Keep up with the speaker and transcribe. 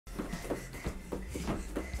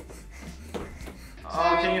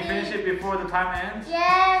Oh, can you finish it before the time ends?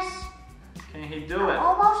 Yes. Can he do it?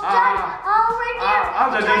 Almost done. Oh, right there.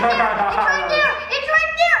 It's right there. It's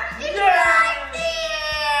right there. It's right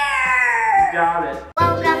there. Got it.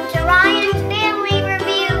 Welcome to Ryan's Family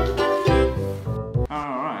Review.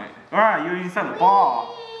 Alright. Alright, you're inside the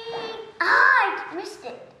ball. I missed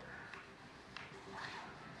it.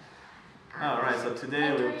 Alright, so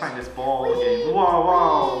today we're playing this ball game.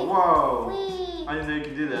 Whoa. I didn't know you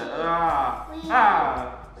could do that.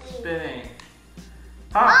 Spinning.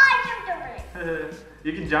 I jumped over it.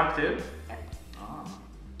 You can jump too? Yep. Oh.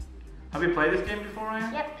 Have you played this game before,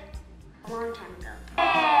 Ryan? Yep. A long time ago.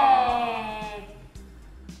 Hey.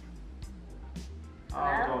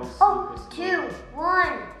 Oh, 2,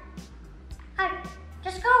 1. Hi.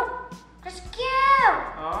 Just go. Just go.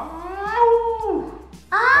 Oh.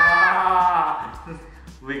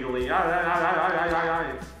 Wiggly.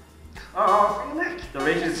 Oh. The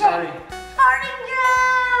race is starting. Farting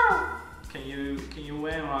Joe. Can you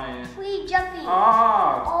win, Ryan? Wee jumpy.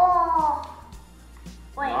 Oh.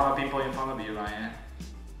 Wait. A lot of people in front of you, Ryan.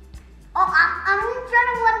 Oh, I'm in front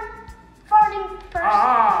of one farting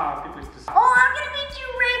person. People just. Oh, I'm gonna beat you,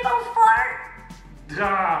 Rainbow Fart. Go.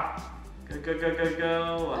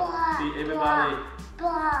 Blah, Beat everybody.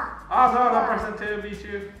 Blah. Oh no, that person too beat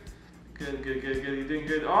you. Good. You're doing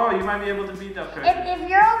good. Oh, you might be able to beat that person. If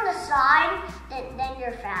you're on the side, then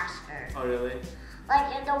you're faster. Oh really?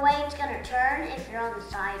 Like in the way it's gonna turn, if you're on the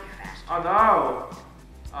side, you're faster. Oh no!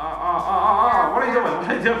 What are you doing? I'm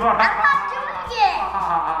not doing it! Oh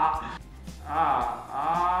no!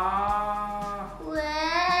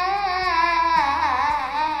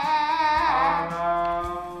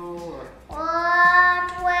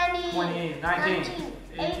 20, 19,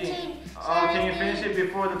 18. Oh, can you finish it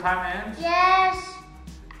before the time ends? Yes.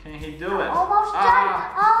 Can he do it? Almost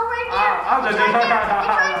done. Oh, right there. It's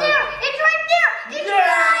right there. It's right there.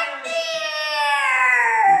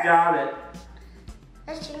 You got it.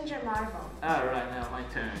 Let's change your marble. Alright, now my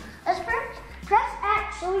turn. Let's press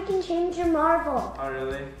X so we can change your marble. Oh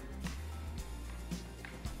really?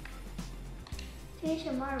 Change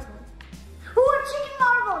your marble. Ooh,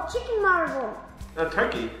 chicken marble.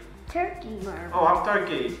 Turkey. Turkey marble. Oh, I'm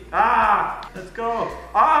turkey. Let's go.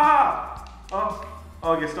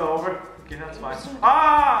 Oh, get still over. Okay, that's fine. You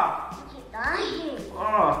keep dying.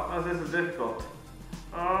 Oh, this is difficult.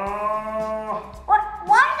 What?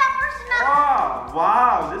 Why is that person not?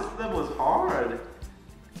 Wow, this level is hard.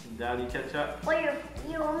 Can Daddy catch up? Wait,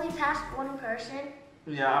 you only passed one person?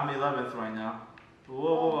 Yeah, I'm 11th right now.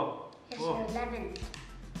 Whoa. Yes, you're 11th.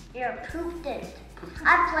 You're a pooped.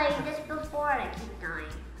 I've played this before and I keep dying.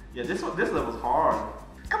 Yeah, this level's hard.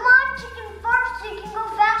 Come on, chicken first so you can go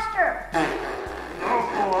faster.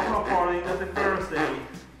 Oh, I'm not farting. That's embarrassing.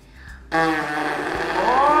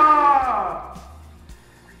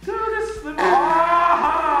 Dude, this is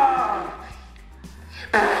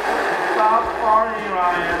Stop farting,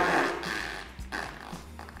 Ryan.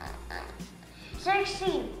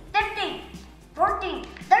 16, 15, 14,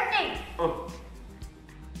 13,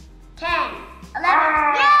 10, 11.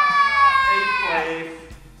 Yay! 8th place.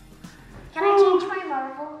 Can I change my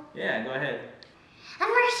marble? Yeah, go ahead. And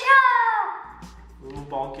let's go! Ooh,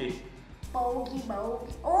 bulky. Bogey. Oh,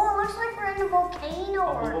 it looks like we're in a volcano.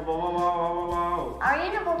 Whoa. Are you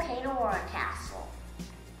in a volcano or a castle?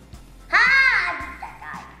 Ha! I beat that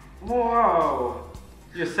guy. Whoa.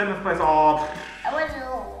 You're 7th place. Oh. I was a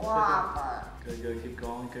little lava. Good. Keep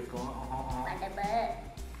going.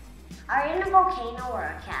 Are you in a volcano or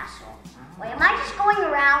a castle? Wait, am I just going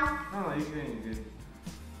around? No, you're good.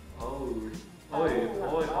 Oh,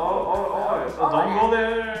 don't go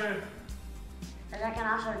there. Because I can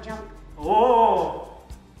also jump. Oh.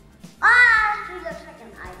 He looks like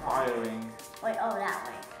an eyeball. Firing. Wait, that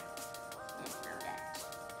way. Didn't know that.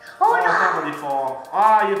 Oh no! Somebody fall.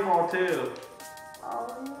 You fall too. Oh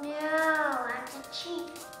no, I have to cheat.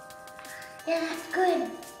 Yeah, that's good.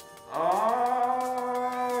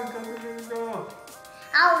 Go.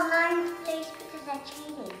 I'll 9th place because I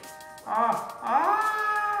cheated.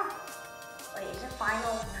 Wait, is it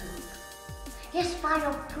final poop? Yes,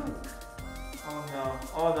 final poop.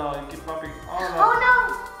 Oh no, you keep bumping. Oh no!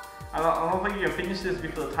 I don't think you can finish this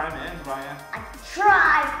before the time ends, Ryan. I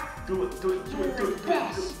tried. Do it.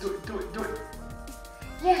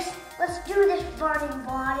 Yes, let's do this, farting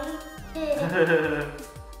body.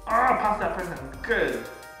 Pass that person. Good.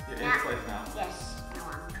 You're 8th place now. Yes, now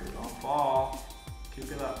I'm poop. Don't fall.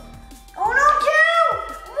 Keep it up. Oh no,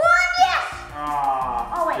 2! 1, yes!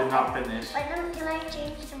 Oh wait. Did not finish. Wait, can I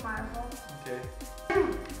change to marble? Okay.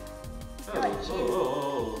 Oh.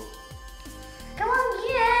 Come on,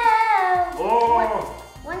 yeah! Oh!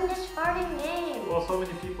 Win this farting game. Oh,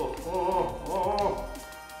 many people. Oh.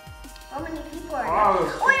 How many people are there?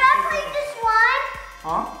 Wait, I played this one.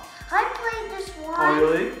 Huh? I played this one. Oh,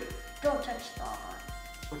 really? Don't touch the lava.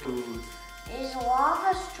 Okay. Is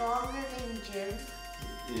lava stronger than gym?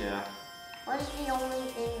 Yeah. What is the only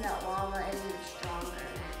thing that lava isn't stronger than?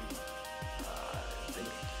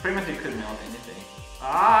 Pretty much it could melt anything.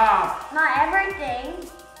 Ah! Not everything.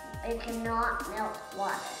 It cannot melt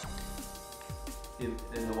water.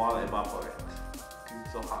 The water evaporates.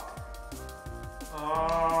 It's so hot.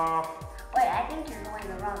 Wait, I think you're going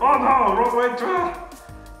the wrong way. Oh no, wrong way, try.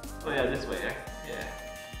 Oh yeah, this way, yeah.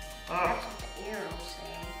 That's what the arrows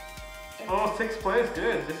say. Oh, 6th place,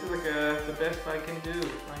 good. This is like the best I can do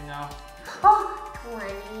right now. Oh, 20.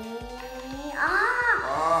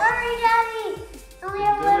 Hurry, Daddy. Only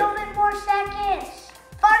have a little bit more seconds.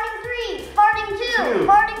 Farting 3, farting 2,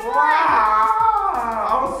 farting 1. Wow. I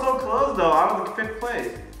was so close though. I was like 5th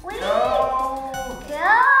place. Wait. Go.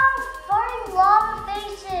 Farting lava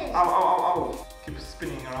faces. Ow. Keep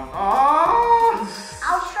spinning around. Oh. I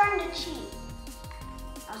was trying to cheat.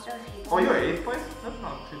 Also, if you Oh, you're 8th place? That's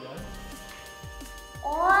not too bad.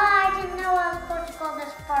 Oh, I didn't know I was supposed to go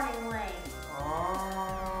this farting way.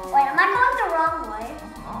 Oh. Wait, am I going the wrong way?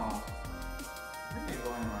 Oh. I think you're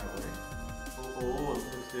going the right way. Oh, this is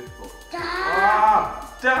difficult. Duh.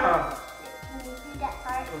 Duh. Can you do that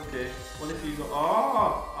part? Okay. What if you go? Oh.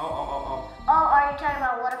 Oh, are you talking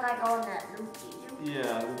about what if I go in that loop-de-loop?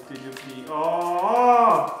 Yeah, loopy. Oh.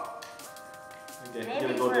 Okay, Maybe you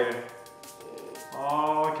gotta go for- there.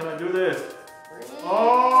 Oh, can I do this?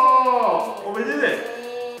 Oh, we did it.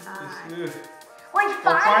 It's good. Wait, The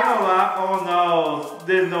final lap. Oh no,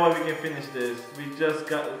 there's no way we can finish this. We just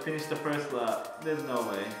finished the first lap. There's no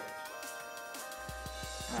way.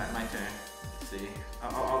 Alright, my turn. Let's see.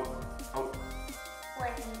 Oh. What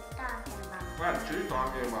are you talking about? What are you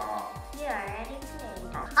talking about? You already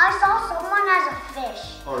played. I saw someone as a fish.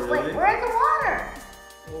 Oh, really? Wait, we're in the water.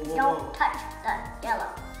 Whoa. Don't touch the yellow.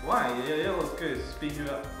 Why? Yeah, yellow's good. Speed you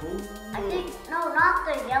up. Ooh. I think, no, not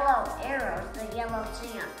the yellow arrows, the yellow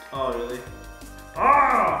sand. Oh, really?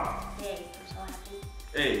 Ah! Yay, I'm so happy.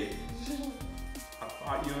 Hey, I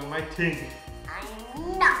thought you were my team.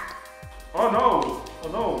 I'm not. Oh no!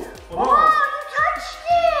 Oh, you touched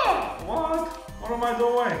it! What? What am I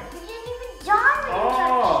doing? You didn't even die when you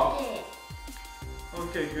touched it.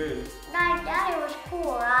 Okay, good. That was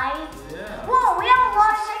cool, right? Yeah. Whoa, we have a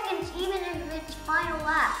lot of seconds even if it's final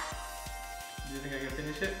lap. Do you think I can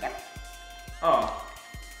finish it? Yep. Oh.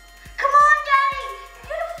 Come on, Daddy!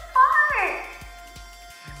 You're gonna fart!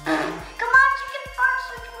 Come on, you can fart so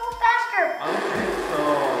you can go faster! I don't think so.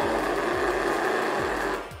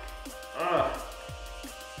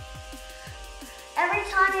 Every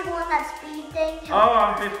time you go on that speed thing... Oh,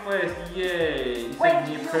 I'm 5th place. Yay. You Wait, said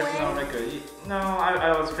did new you personal win? record. No,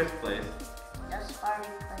 I was 5th place. That's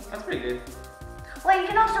farting place. That's pretty good. Wait, you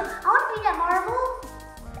can also... I want to be that marble.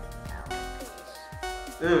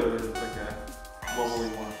 Ooh, it's like a bubbly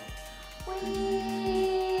one.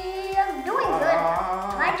 I'm doing good.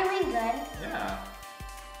 Am I doing good? Yeah.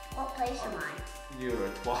 What place am I? You're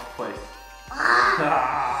 12th place.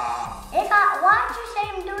 Why did you say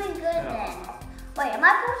I'm doing good then? Wait, am I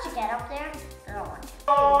supposed to get up there? I don't want to.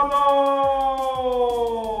 Oh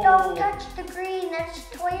no! Don't touch the green, that's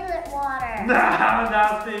toilet water. Nah,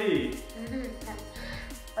 nasty.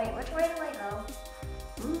 Wait, which way do I go?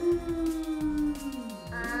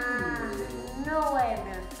 No way I'm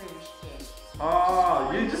gonna finish this.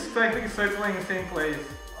 Oh, you just like circling the same place.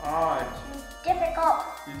 Oh, Too difficult.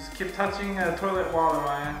 you just keep touching toilet water,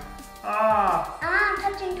 Ryan. I'm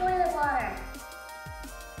touching toilet water.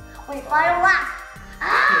 Wait, final lap. You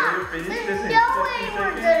finish this There's in no way 50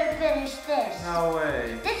 we're seconds? gonna finish this. No way.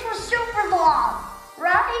 This was super long,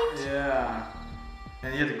 right? Yeah. And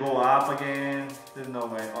you have to go up again. There's no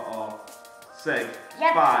way. Uh-oh. 6,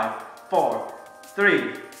 Yep. 5, 4,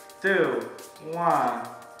 3, 2, 1. Can I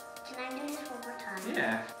do this one more time?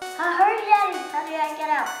 Yeah. Hurry, Daddy. How do I get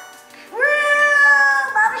out? Woo!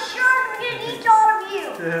 Mama Shark, we're gonna eat all of you.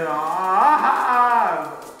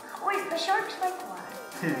 Wait, the sharks like water.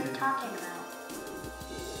 What are you talking about?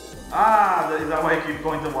 Is that why you keep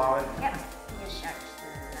going to wallet? Yep. The sharks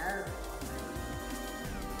love water.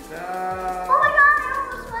 Uh, Oh my god, I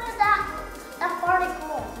almost wanted that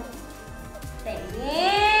particle.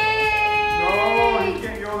 No, you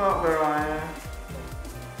can't go that way, Ryan.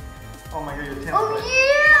 Oh my god, you're 10th Oh place.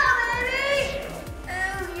 yeah, baby! Oh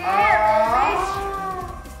yeah, baby!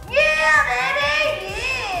 Yeah, baby!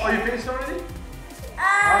 Yeah! Oh, you finished already?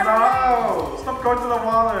 Oh no! Stop going to the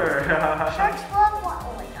water! Sharks love water. Oh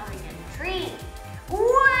wait, I'm in a tree.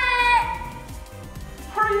 What?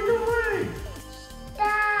 What are you doing?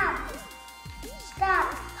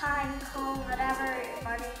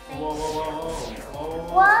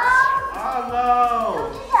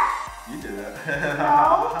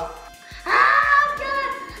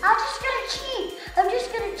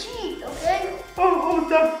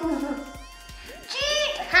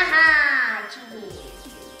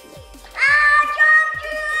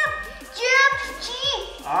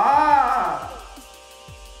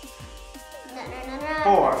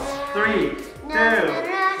 4, 3,